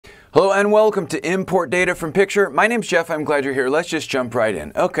Hello and welcome to Import Data from Picture. My name's Jeff. I'm glad you're here. Let's just jump right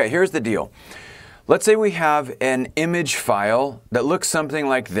in. Okay, here's the deal. Let's say we have an image file that looks something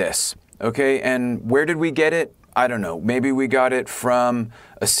like this. Okay, and where did we get it? I don't know. Maybe we got it from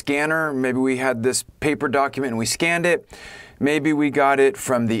a scanner. Maybe we had this paper document and we scanned it. Maybe we got it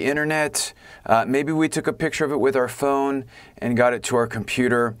from the internet. Maybe we took a picture of it with our phone and got it to our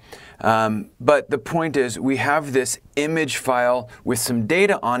computer. But the point is, we have this image file with some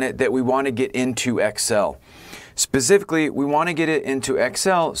data on it that we want to get into Excel. Specifically, we want to get it into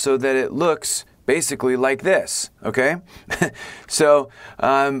Excel so that it looks basically like this, okay? So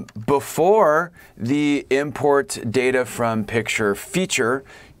before the import data from picture feature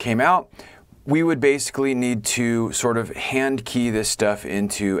came out, we would basically need to sort of hand key this stuff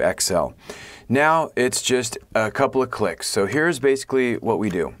into Excel. Now it's just a couple of clicks. So here's basically what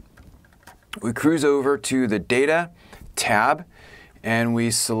we do. We cruise over to the Data tab and we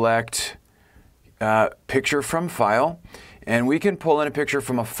select Picture from File. And we can pull in a picture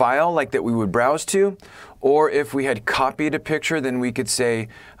from a file like that we would browse to, or if we had copied a picture, then we could say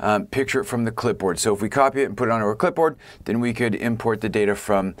picture it from the clipboard. So if we copy it and put it on our clipboard, then we could import the data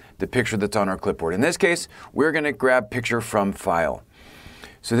from the picture that's on our clipboard. In this case, we're going to grab picture from file.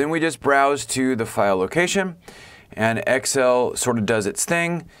 So then we just browse to the file location, and Excel sort of does its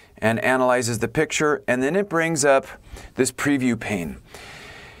thing and analyzes the picture, and then it brings up this preview pane.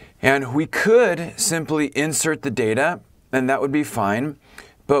 And we could simply insert the data, and that would be fine.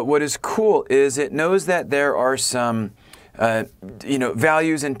 But what is cool is it knows that there are some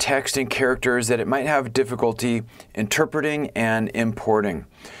values and text and characters that it might have difficulty interpreting and importing.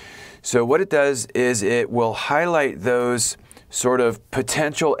 So what it does is it will highlight those sort of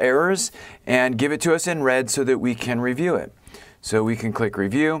potential errors and give it to us in red so that we can review it. So we can click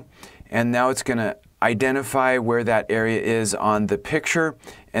review, and now it's going to identify where that area is on the picture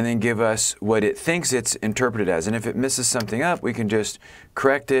and then give us what it thinks it's interpreted as. And if it misses something up, we can just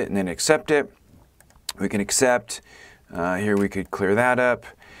correct it and then accept it. We can accept. Here we could clear that up.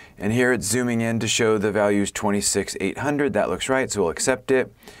 And here it's zooming in to show the values 26,800. That looks right, so we'll accept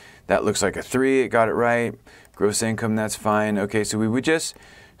it. That looks like a 3. It got it right. Gross income, that's fine. Okay, so we would just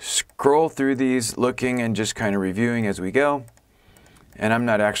scroll through these looking and just kind of reviewing as we go. And I'm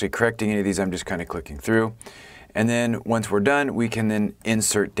not actually correcting any of these, I'm just kind of clicking through. And then once we're done, we can then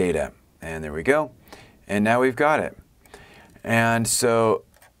insert data. And there we go. And now we've got it. And so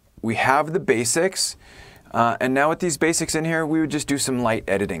we have the basics. And now with these basics in here, we would just do some light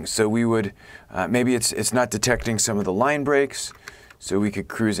editing. So we would, maybe it's not detecting some of the line breaks. So we could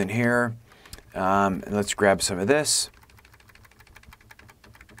cruise in here. And let's grab some of this.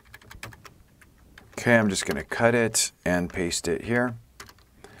 Okay, I'm just going to cut it and paste it here.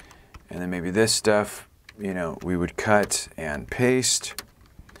 And then maybe this stuff, we would cut and paste.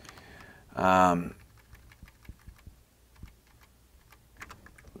 Cut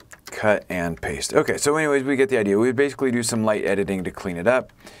and paste. Okay, so anyways, we get the idea. We would basically do some light editing to clean it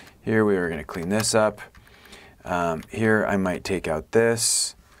up. Here we are going to clean this up. Here I might take out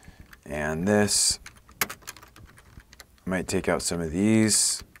this and this. I might take out some of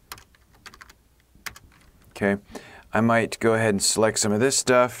these. Okay, I might go ahead and select some of this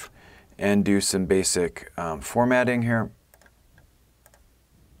stuff and do some basic formatting here.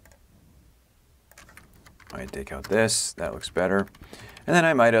 I might take out this, that looks better. And then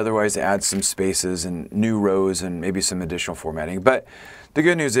I might otherwise add some spaces and new rows and maybe some additional formatting. But the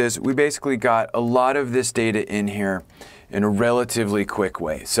good news is we basically got a lot of this data in here in a relatively quick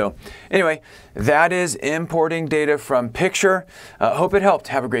way. So anyway, that is importing data from Picture. Hope it helped.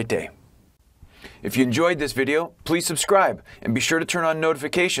 Have a great day. If you enjoyed this video, please subscribe and be sure to turn on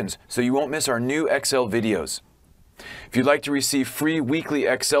notifications so you won't miss our new Excel videos. If you'd like to receive free weekly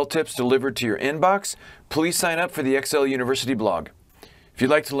Excel tips delivered to your inbox, please sign up for the Excel University blog. If you'd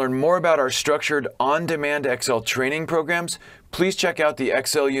like to learn more about our structured on-demand Excel training programs, please check out the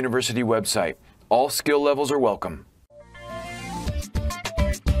Excel University website. All skill levels are welcome.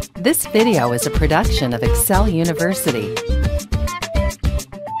 This video is a production of Excel University.